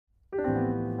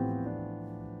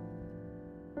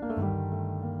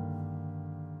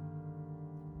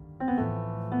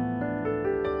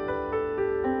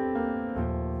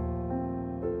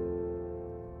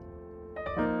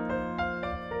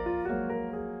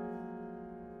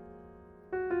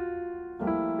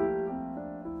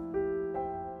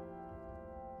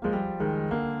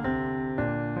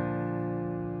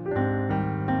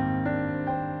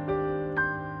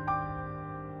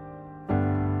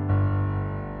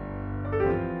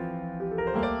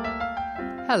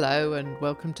Hello and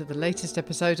welcome to the latest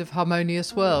episode of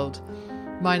Harmonious World.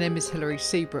 My name is Hilary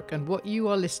Seabrook and what you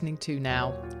are listening to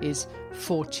now is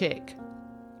For Chick,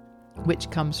 which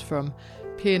comes from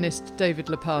pianist David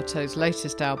Lopato's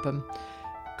latest album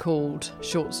called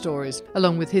Short Stories,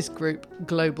 along with his group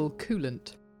Global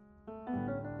Coolant.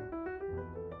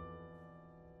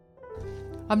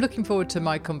 I'm looking forward to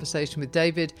my conversation with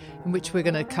David, in which we're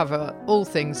going to cover all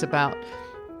things about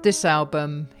this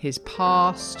album, his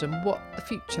past, and what the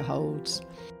future holds.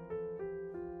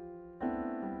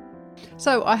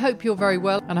 So I hope you're very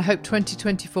well, and I hope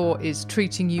 2024 is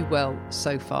treating you well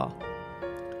so far.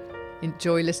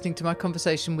 Enjoy listening to my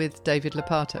conversation with David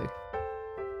Lopato.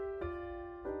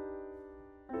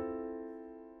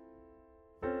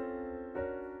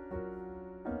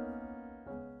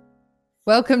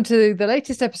 Welcome to the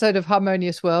latest episode of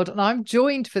Harmonious World, and I'm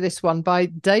joined for this one by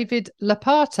David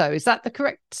Lopato. Is that the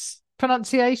correct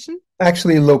pronunciation?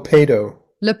 Actually, Lopato.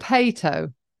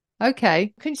 Lopato.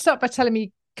 Okay. Can you start by telling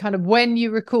me kind of when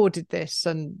you recorded this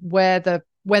and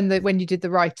when you did the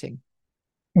writing?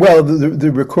 Well,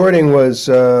 the recording was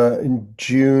in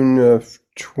June of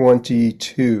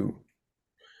 22,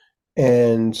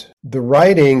 and the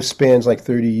writing spans like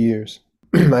 30 years.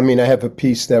 I mean, I have a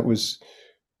piece that was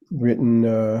written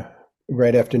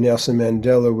right after Nelson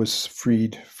Mandela was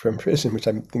freed from prison, which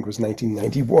I think was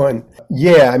 1991.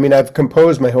 Yeah, I mean, I've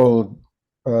composed my whole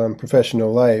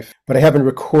professional life, but I haven't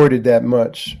recorded that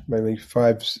much, maybe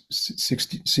 5, 6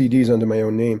 CDs under my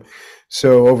own name.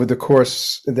 So over the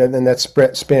course, and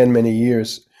that spanned many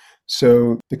years.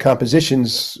 So the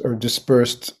compositions are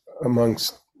dispersed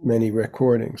amongst many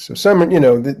recordings. So some,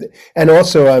 and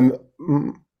also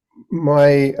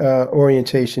my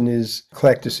orientation is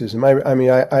eclecticism. I mean,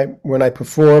 when I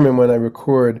perform and when I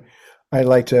record, I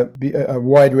like to be a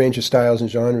wide range of styles and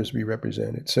genres be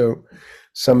represented. So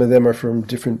some of them are from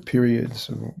different periods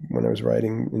when I was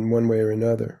writing in one way or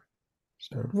another.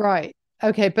 So. Right.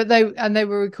 Okay. But they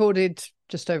were recorded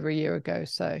just over a year ago.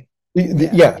 So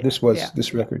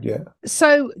this record. Yeah.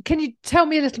 So can you tell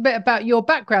me a little bit about your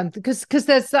background? Because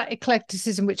there's that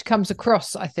eclecticism which comes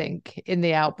across, I think, in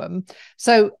the album.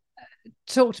 So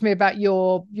talk to me about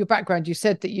your background. You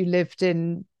said that you lived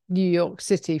in New York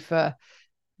City for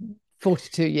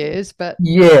 42 years, but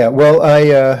yeah, well,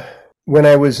 I when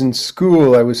I was in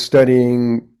school, I was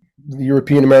studying the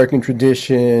European American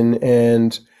tradition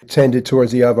and tended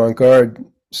towards the avant-garde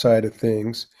side of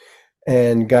things,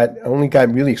 and only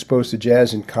got really exposed to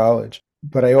jazz in college.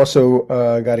 But I also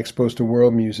got exposed to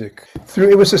world music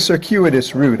it was a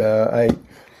circuitous route. I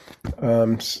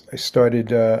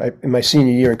started in my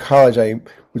senior year in college. I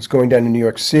was going down to New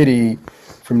York City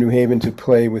from New Haven to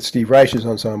play with Steve Reich's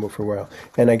ensemble for a while,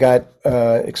 and I got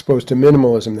exposed to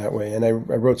minimalism that way. And I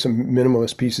wrote some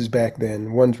minimalist pieces back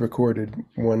then. One's recorded,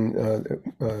 one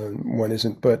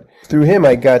isn't. But through him,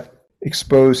 I got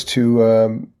exposed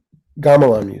to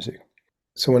gamelan music.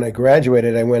 So when I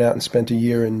graduated, I went out and spent a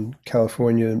year in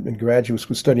California in graduate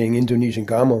school studying Indonesian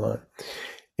gamelan.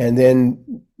 And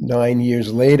then 9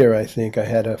 years later, I think I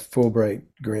had a Fulbright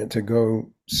grant to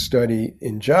go study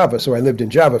in Java. So I lived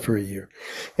in Java for a year.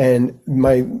 And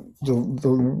the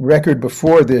record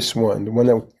before this one, the one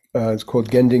that is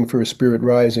called Gending for a Spirit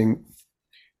Rising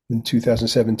in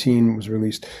 2017 was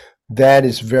released. That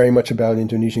is very much about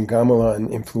Indonesian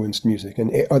gamelan influenced music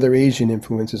and other Asian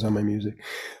influences on my music.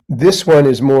 This one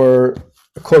is more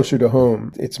closer to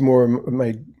home. It's more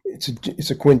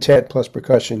it's a quintet plus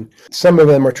percussion. Some of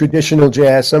them are traditional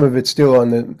jazz. Some of it's still on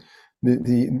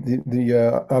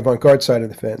the avant-garde side of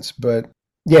the fence. But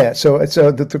yeah, so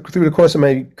through the course of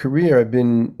my career, I've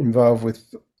been involved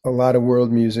with a lot of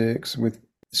world musics, with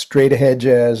straight ahead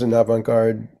jazz and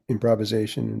avant-garde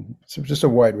improvisation. So just a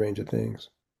wide range of things.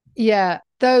 Yeah,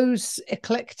 those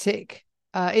eclectic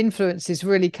influences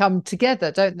really come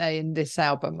together, don't they, in this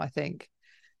album, I think?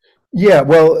 Yeah,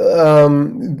 well,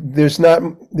 there's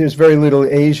very little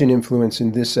Asian influence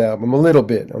in this album, a little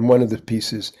bit on one of the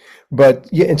pieces, but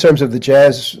yeah, in terms of the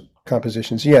jazz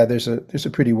compositions, yeah, there's a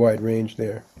pretty wide range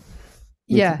there.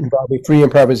 Yeah, involving free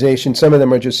improvisation. Some of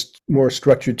them are just more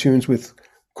structured tunes with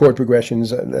chord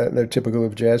progressions that are typical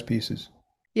of jazz pieces.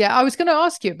 Yeah, I was going to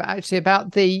ask you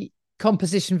about the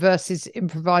composition versus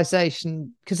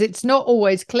improvisation, because it's not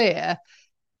always clear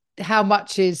how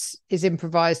much is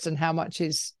improvised and how much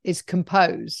is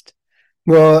composed.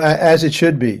 Well, as it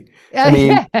should be. I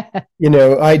mean,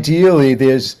 ideally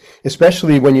there's,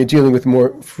 especially when you're dealing with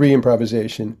more free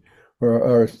improvisation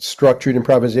or structured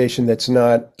improvisation that's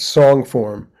not song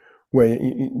form, where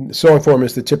song form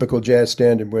is the typical jazz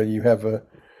standard where you have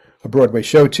a Broadway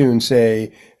show tune,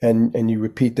 say, and you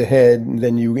repeat the head, and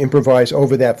then you improvise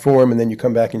over that form, and then you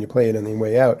come back and you play it on the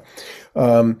way out.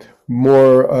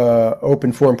 More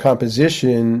open form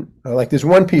composition, like there's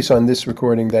one piece on this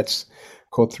recording that's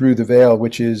called Through the Veil,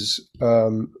 which is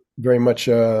very much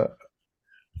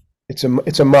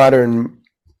it's a modern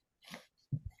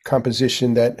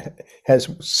composition that has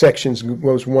sections,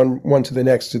 goes one to the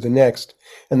next,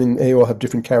 and then they all have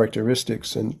different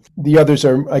characteristics. And the others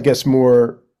are, I guess,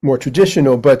 more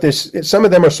traditional, but some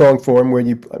of them are song form where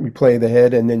you play the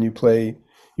head and then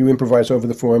you improvise over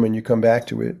the form and you come back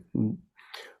to it.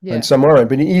 And some aren't,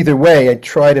 but either way, I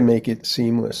try to make it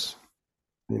seamless,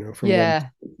 from one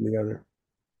to the other.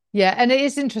 Yeah, and it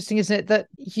is interesting, isn't it, that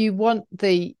you want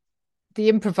the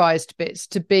improvised bits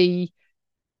to be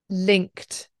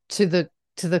linked to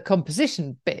the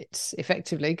composition bits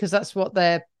effectively, because that's what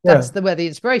where the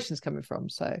inspiration's coming from.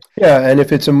 So and if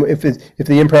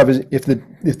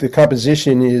the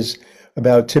composition is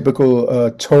about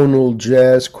typical tonal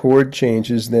jazz chord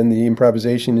changes, then the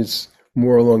improvisation is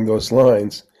more along those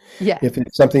lines. Yeah. If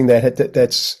it's something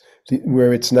that's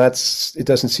where it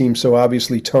doesn't seem so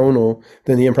obviously tonal,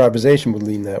 then the improvisation would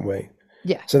lean that way.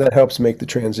 Yeah. So that helps make the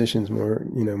transitions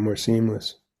more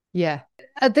seamless. Yeah.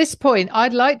 At this point,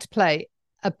 I'd like to play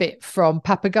a bit from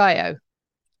Papagayo.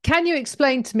 Can you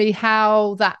explain to me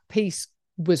how that piece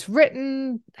was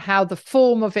written, how the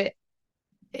form of it,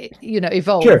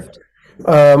 evolved? Sure.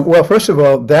 Well, first of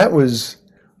all, that was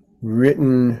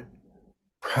written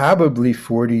probably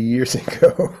 40 years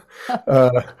ago.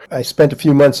 I spent a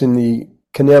few months in the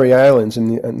Canary Islands, on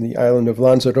the island of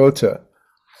Lanzarote.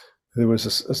 There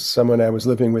was someone I was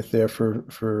living with there for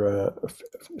a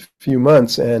few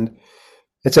months, and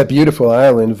it's a beautiful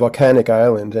island, volcanic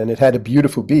island, and it had a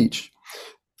beautiful beach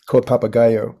called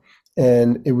Papagayo.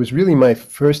 And it was really my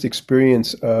first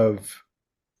experience of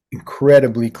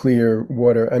incredibly clear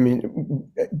water. I mean,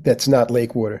 that's not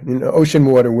lake water, ocean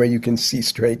water where you can see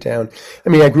straight down. I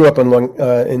mean, I grew up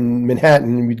in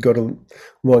Manhattan, and we'd go to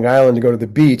Long Island to go to the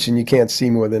beach, and you can't see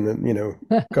more than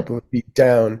a couple of feet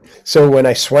down. So when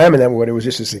I swam in that water, it was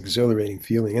just this exhilarating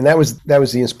feeling, and that was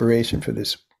the inspiration for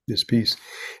this piece.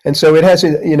 And so it has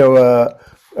a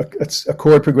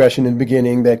chord progression in the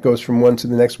beginning that goes from one to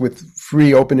the next with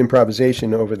free open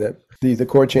improvisation over the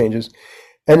chord changes.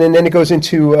 And then it goes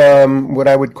into what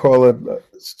I would call a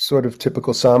sort of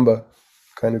typical samba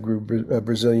kind of groove,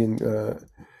 Brazilian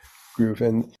groove.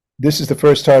 And this is the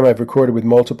first time I've recorded with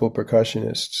multiple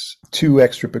percussionists, 2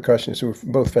 extra percussionists who are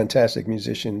both fantastic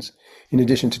musicians, in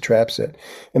addition to trap set.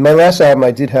 In my last album, I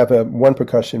did have one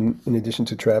percussion in addition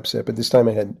to trap set, but this time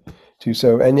I had 2.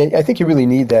 So, and I think you really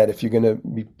need that if you're going to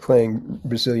be playing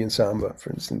Brazilian samba, for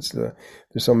instance.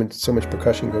 There's so much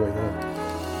percussion going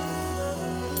on.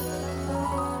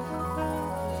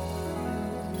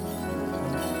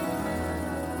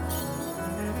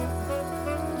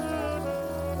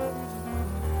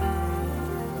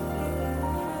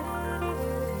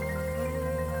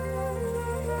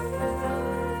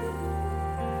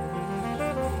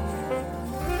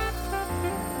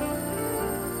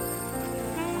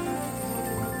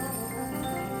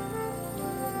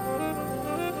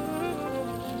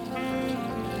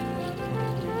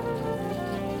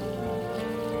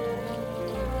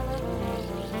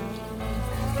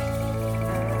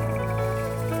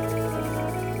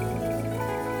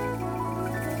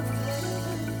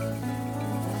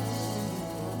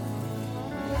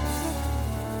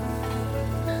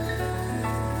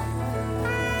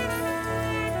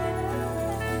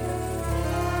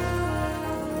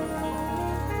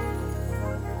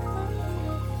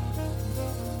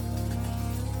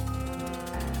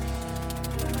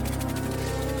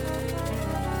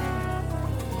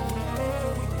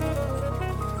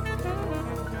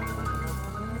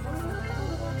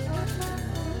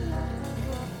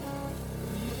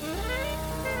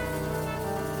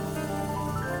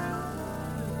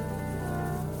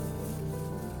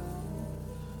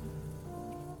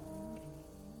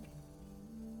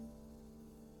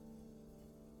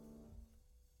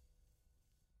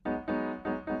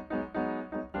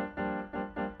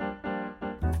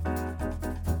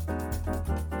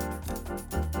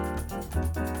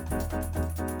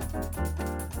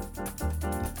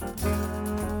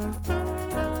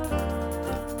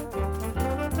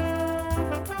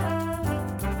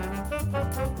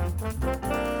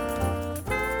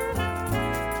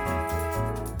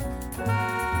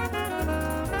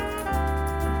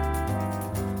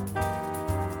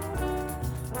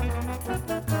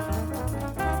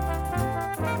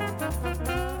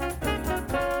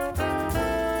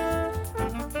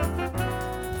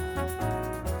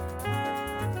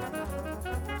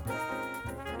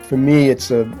 for me,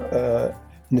 it's an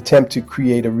attempt to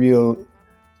create a real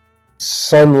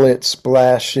sunlit,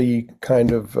 splashy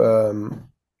kind of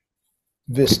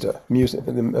vista,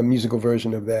 a musical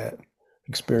version of that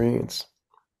experience.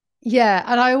 Yeah,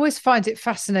 and I always find it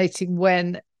fascinating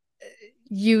when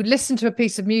you listen to a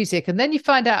piece of music and then you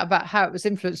find out about how it was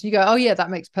influenced and you go, oh yeah, that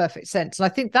makes perfect sense. And I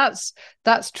think that's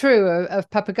true of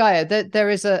Papagayo, that there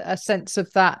is a sense of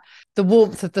that, the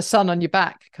warmth of the sun on your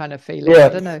back kind of feeling. Yeah. I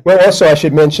don't know. Well, also I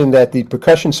should mention that the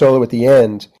percussion solo at the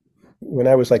end, when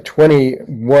I was like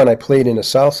 21, I played in a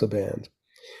salsa band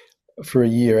for a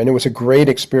year, and it was a great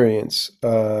experience.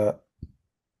 Because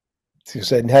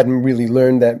I hadn't really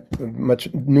learned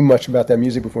knew much about that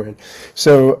music beforehand.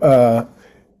 So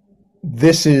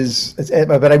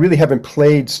but I really haven't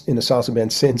played in a salsa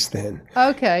band since then.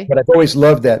 Okay. But I've always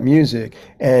loved that music.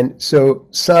 And so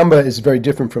samba is very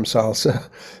different from salsa,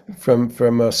 from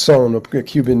son, a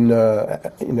Cuban,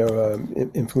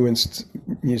 influenced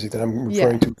music that I'm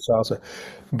referring to as salsa.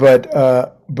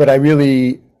 But I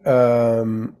really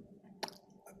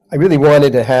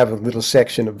wanted to have a little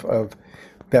section of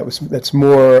that's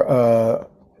more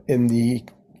in the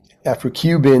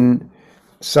Afro-Cuban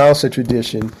salsa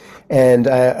tradition. And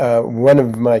one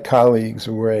of my colleagues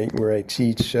where I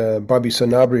teach, Bobby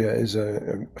Sanabria, is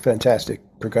a fantastic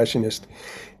percussionist.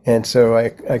 And so I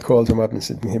called him up and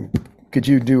said to him, could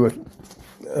you do a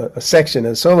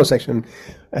solo section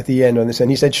at the end on this?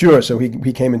 And he said, sure. So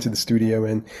he came into the studio.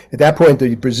 And at that point,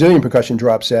 the Brazilian percussion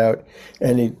drops out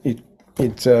and it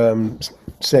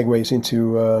segues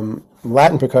into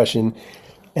Latin percussion,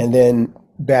 and then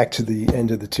back to the end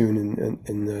of the tune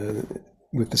and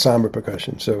with the samba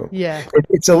percussion. So yeah,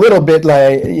 it's a little bit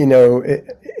like,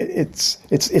 it's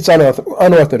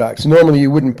unorthodox. Normally you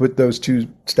wouldn't put those two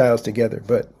styles together,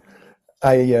 but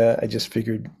I just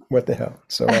figured, what the hell?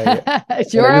 So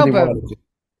it's your album.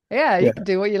 Yeah, you Yeah. can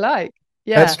do what you like.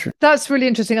 Yeah, That's true. That's really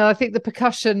interesting. And I think the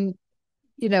percussion,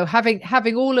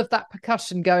 having all of that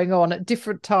percussion going on at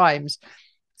different times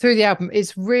through the album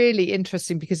is really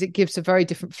interesting because it gives a very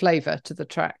different flavor to the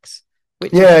tracks.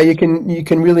 You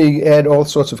can really add all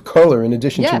sorts of color in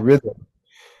addition to rhythm.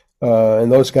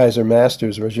 And those guys are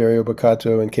masters, Rogério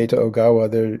Bocato and Keita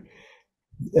Ogawa.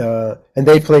 And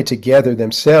they play together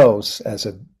themselves as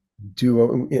a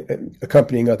duo,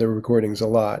 accompanying other recordings a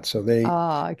lot. So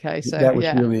okay. So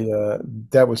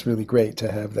that was really great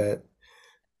to have that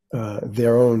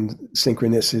their own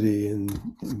synchronicity and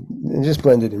just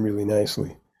blended in really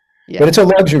nicely. Yeah. But it's a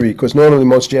luxury because normally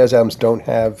most jazz albums don't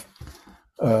have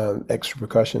extra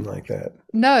percussion like that.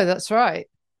 No, that's right.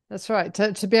 That's right.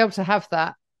 To be able to have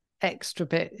that extra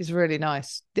bit is really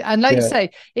nice. And like you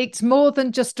say, it's more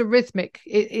than just a rhythmic.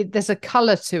 There's a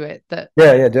color to it that.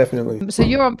 Yeah, definitely. So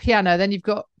you're on piano, then you've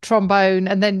got trombone,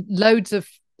 and then loads of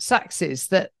saxes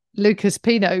that Lucas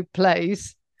Pino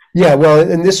plays. Yeah, well,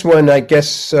 in this one, I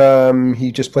guess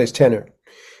he just plays tenor.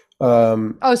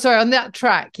 Sorry, on that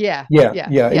track, yeah.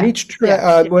 In each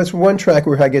track, there's one track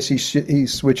where I guess he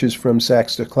switches from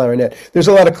sax to clarinet. There's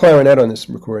a lot of clarinet on this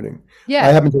recording. Yeah,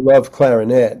 I happen to love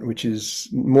clarinet, which is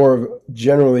more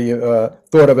generally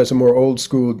thought of as a more old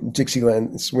school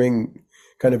Dixieland swing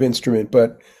kind of instrument.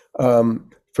 But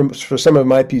for some of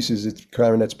my pieces,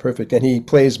 clarinet's perfect. And he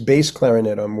plays bass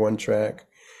clarinet on one track,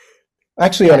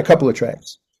 actually on a couple of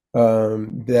tracks.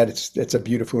 It's a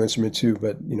beautiful instrument too,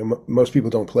 but most people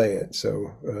don't play it,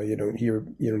 so you don't hear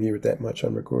it that much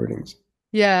on recordings.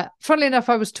 Yeah, funnily enough,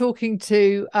 I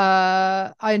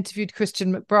interviewed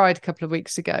Christian McBride a couple of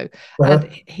weeks ago, and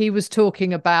he was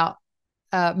talking about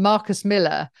Marcus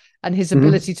Miller and his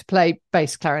ability to play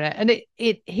bass clarinet, and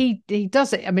he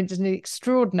does it. I mean, it's an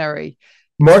extraordinary.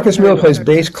 Marcus Miller plays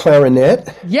bass clarinet.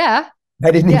 Yeah,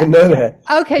 I didn't even know that.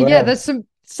 Okay, wow. Yeah, there's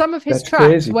some of his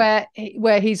tracks crazy. where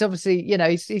he's obviously,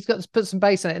 he's got to put some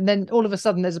bass on it, and then all of a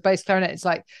sudden there's a bass clarinet. It's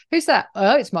like, who's that?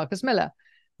 Oh, it's Marcus Miller.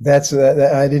 That's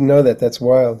I didn't know that. That's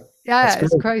wild. Yeah,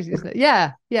 it's crazy, isn't it?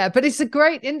 Yeah, but it's a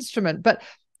great instrument, but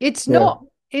it's not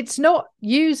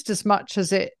used as much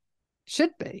as it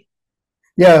should be.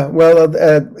 Yeah, well,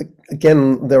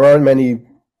 again, there aren't many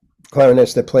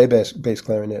clarinets that play bass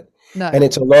clarinet. No. And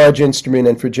it's a large instrument,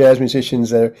 and for jazz musicians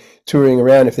that are touring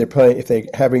around, if they're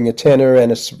having a tenor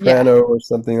and a soprano or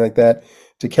something like that,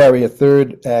 to carry a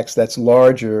third axe that's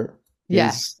larger,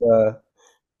 is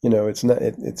it's not.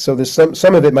 So there's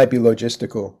some of it might be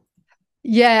logistical.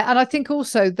 Yeah, and I think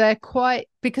also they're quite,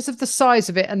 because of the size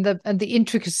of it and the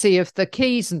intricacy of the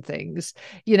keys and things.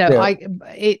 I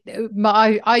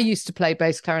used to play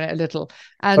bass clarinet a little.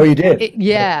 And you did?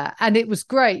 And it was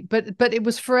great, but it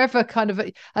was forever kind of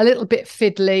a little bit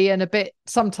fiddly and a bit.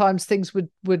 Sometimes things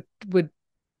would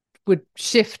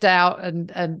shift out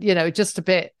and just a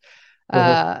bit.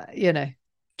 You know,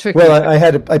 tricky. Well,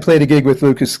 I played a gig with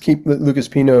Lucas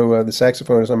Pino, the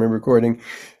saxophonist on my recording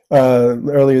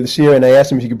earlier this year, and I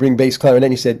asked him if he could bring bass clarinet,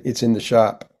 and he said it's in the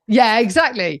shop. Yeah,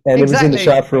 exactly. And it was in the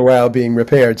shop for a while being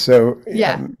repaired. So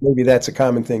Yeah, maybe that's a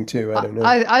common thing too. I don't know.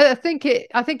 I think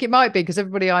it might be, because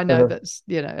everybody I know that's,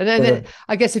 you know, and then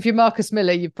I guess if you're Marcus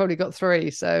Miller, you've probably got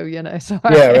three. So, you know, so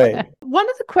yeah, right. One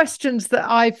of the questions that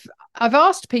I've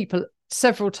asked people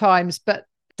several times, but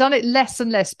done it less and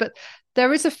less, but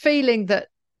there is a feeling that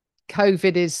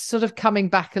COVID is sort of coming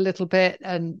back a little bit,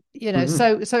 and you know,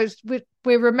 so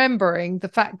we're remembering the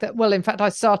fact that, well, in fact, I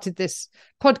started this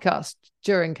podcast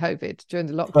during COVID, during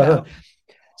the lockdown.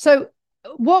 So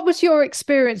what was your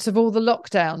experience of all the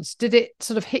lockdowns? Did it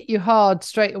sort of hit you hard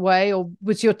straight away, or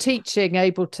was your teaching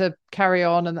able to carry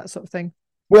on and that sort of thing?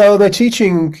 Well, the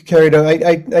teaching carried on.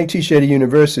 I teach at a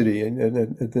university,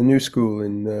 at the New School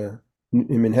in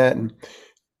Manhattan.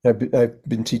 I've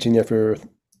been teaching there for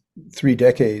 3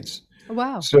 decades. Oh,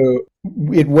 wow. So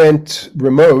it went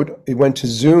remote. It went to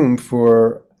Zoom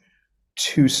for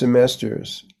 2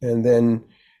 semesters, and then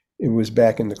it was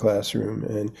back in the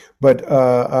classroom. But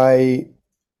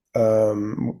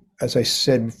as I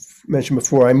mentioned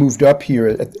before, I moved up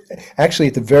here actually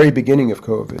at the very beginning of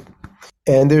COVID.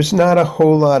 And there's not a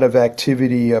whole lot of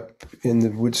activity up in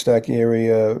the Woodstock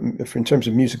area in terms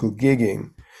of musical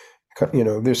gigging. You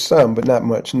know, there's some, but not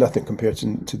much, nothing compared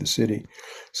to the city.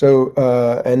 So,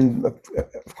 and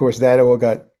of course, that all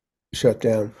got shut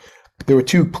down. There were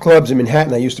 2 clubs in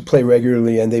Manhattan I used to play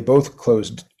regularly, and they both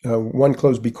closed. One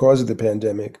closed because of the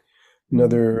pandemic.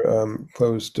 Another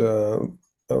closed a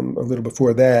little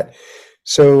before that.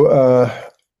 So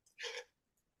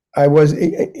I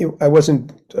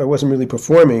wasn't really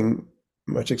performing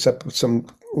much, except with some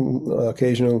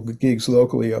occasional gigs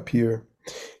locally up here,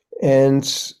 and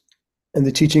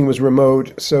the teaching was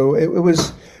remote, so it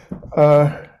was.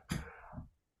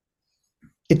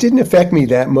 It didn't affect me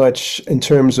that much in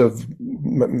terms of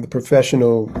the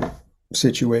professional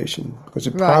situation, because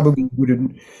it probably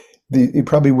wouldn't. It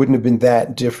probably wouldn't have been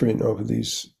that different over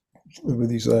these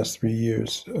last 3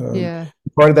 years.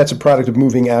 Part of that's a product of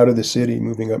moving out of the city,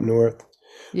 moving up north.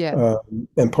 Yeah.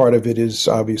 And part of it is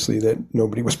obviously that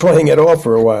nobody was playing at all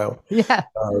for a while. Yeah.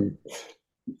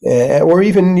 Or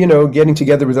even, you know, getting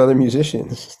together with other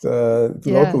musicians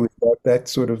locally. That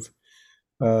sort of,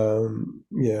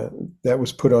 that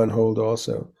was put on hold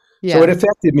also. Yeah. So it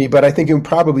affected me, but I think it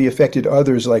probably affected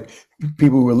others, like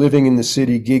people who were living in the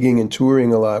city, gigging and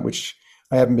touring a lot, which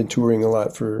I haven't been touring a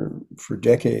lot for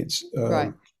decades.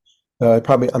 Right.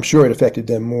 I'm sure it affected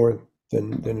them more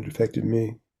than it affected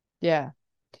me. Yeah.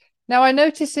 Now I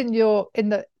notice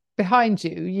behind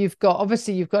you, you've got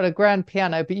a grand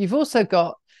piano, but you've also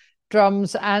got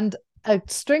drums and a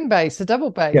string bass, a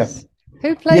double bass. Yeah.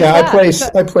 Who plays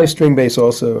that? I play string bass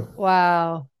also.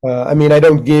 Wow. I mean, I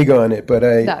don't gig on it, but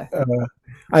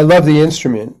I love the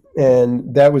instrument,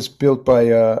 and that was built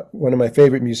by one of my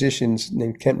favorite musicians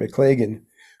named Kent McClagan,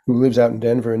 who lives out in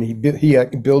Denver, and he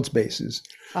builds basses.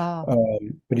 Oh.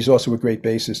 But he's also a great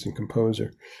bassist and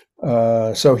composer.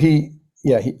 So he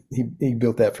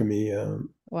built that for me.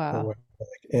 Wow.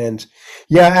 And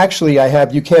actually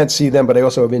you can't see them, but I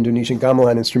also have Indonesian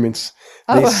gamelan instruments.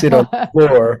 They sit on the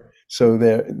floor. So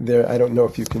they're I don't know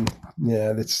if you can,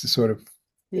 that's sort of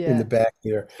in the back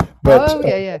there. But so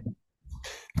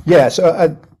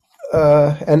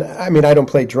and I mean, I don't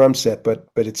play drum set, but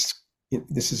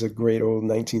this is a great old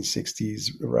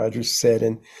 1960s Rogers set,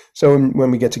 and so when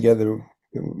we get together,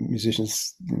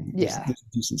 musicians, there's a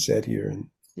decent set here, and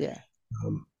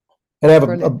and I have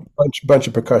a bunch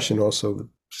of percussion also,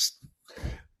 just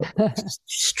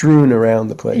strewn around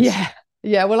the place.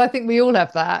 Yeah. Well, I think we all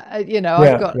have that.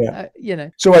 I've got.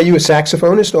 So, are you a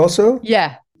saxophonist also?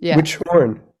 Yeah. Which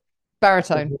horn?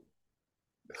 Baritone.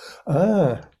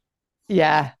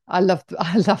 Yeah, I love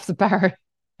the baritone.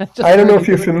 I don't know if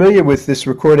you're familiar with this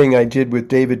recording I did with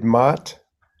David Mott.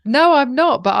 No, I'm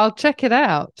not, but I'll check it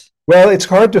out. Well, it's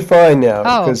hard to find now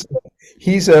because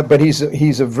he's a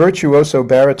virtuoso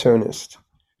baritonist,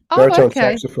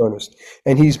 saxophonist,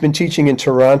 and he's been teaching in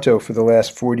Toronto for the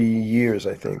last 40 years,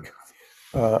 I think.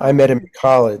 I met him in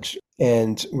college,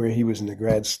 and where he was in the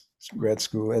grad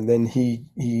school, and then he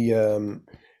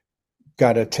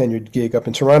got a tenured gig up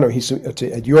in Toronto. He's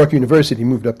at York University,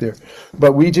 moved up there,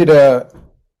 but we did a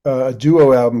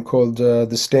duo album called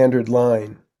The Standard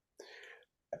Line.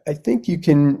 I think you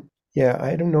can.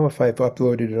 I don't know if I've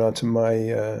uploaded it onto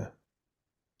my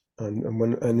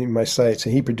on my site. So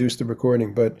he produced the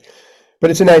recording, but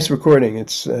it's a nice recording.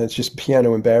 It's just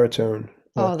piano and baritone.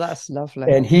 Oh, that's lovely.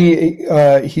 And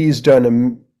he's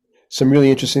done some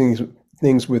really interesting things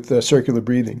things with circular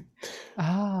breathing,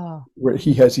 Ah, where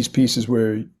he has these pieces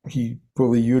where he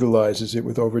fully utilizes it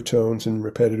with overtones and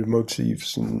repetitive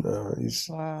motifs, and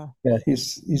wow.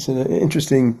 he's an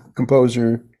interesting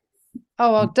composer,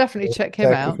 Oh, I'll definitely check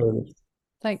him out. saxophonist.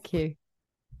 Thank you.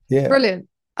 Yeah. Brilliant.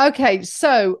 Okay,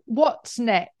 so what's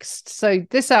next? So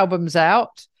this album's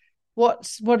out.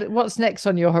 What's next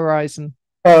on your horizon?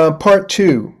 Part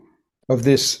two of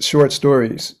this short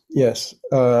stories. Yes,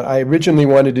 I originally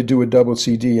wanted to do a double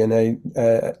CD, and I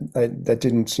that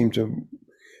didn't seem to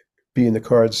be in the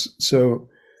cards. So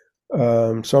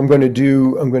I'm going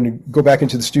to go back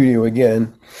into the studio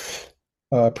again,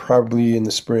 probably in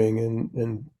the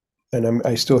spring, and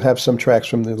I still have some tracks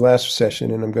from the last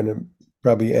session, and I'm going to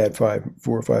probably add 4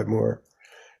 or 5 more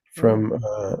from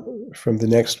the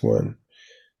next one.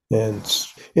 And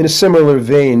in a similar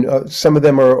vein, some of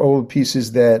them are old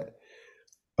pieces that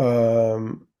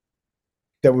were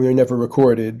never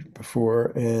recorded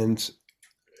before, and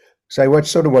so I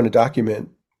sort of want to document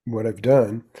what I've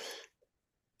done,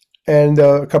 and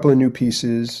a couple of new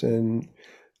pieces, and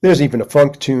there's even a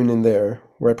funk tune in there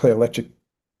where I play electric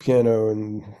piano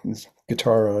and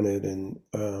guitar on it, and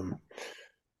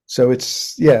so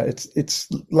it's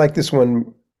like this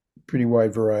one, pretty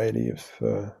wide variety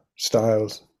of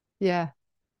styles. Yeah.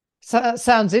 So that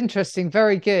sounds interesting.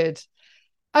 Very good.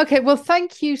 Okay, well,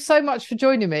 thank you so much for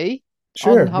joining me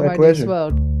Sure, on my Harmonious pleasure.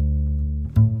 World.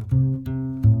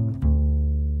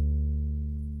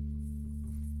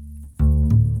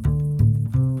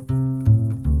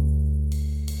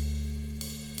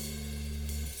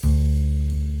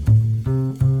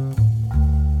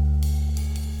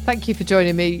 Thank you for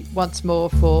joining me once more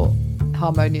for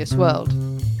Harmonious World.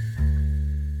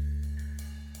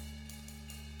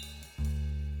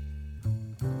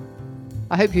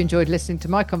 I hope you enjoyed listening to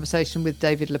my conversation with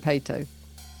David Lopato.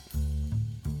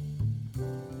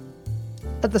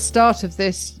 At the start of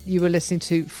this, you were listening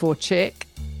to For Chick,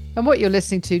 and what you're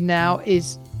listening to now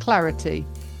is Clarity.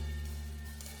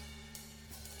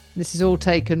 This is all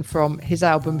taken from his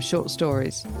album Short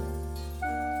Stories.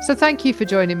 So thank you for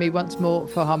joining me once more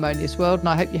for Harmonious World, and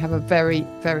I hope you have a very,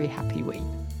 very happy week.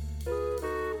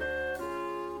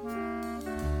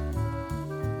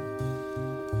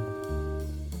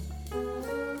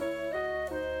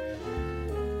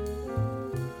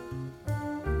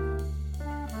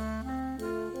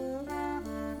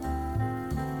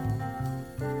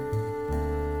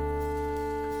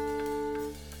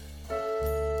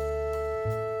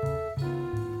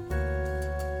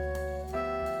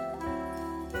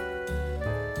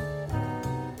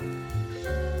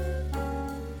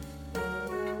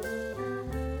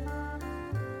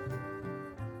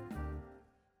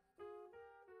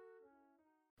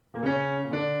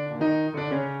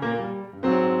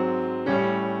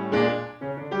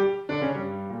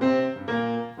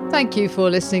 Thank you for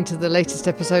listening to the latest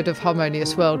episode of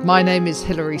Harmonious World. My name is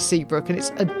Hilary Seabrook, and it's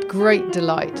a great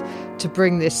delight to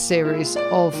bring this series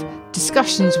of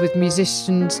discussions with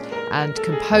musicians and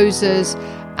composers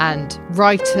and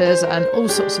writers and all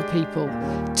sorts of people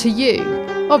to you.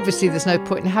 Obviously, there's no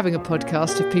point in having a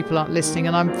podcast if people aren't listening,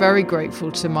 and I'm very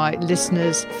grateful to my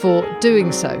listeners for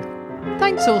doing so.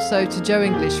 Thanks also to Joe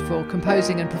English for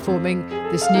composing and performing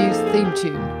this new theme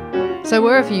tune. So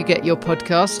wherever you get your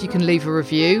podcast, you can leave a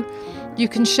review. You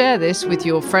can share this with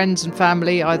your friends and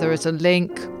family, either as a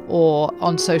link or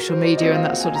on social media and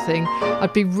that sort of thing.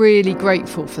 I'd be really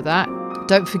grateful for that.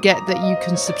 Don't forget that you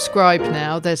can subscribe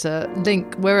now. There's a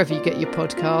link wherever you get your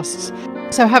podcasts.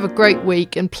 So have a great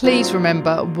week, and please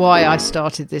remember why I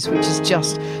started this, which is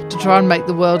just to try and make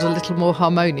the world a little more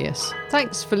harmonious.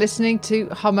 Thanks for listening to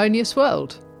Harmonious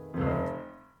World.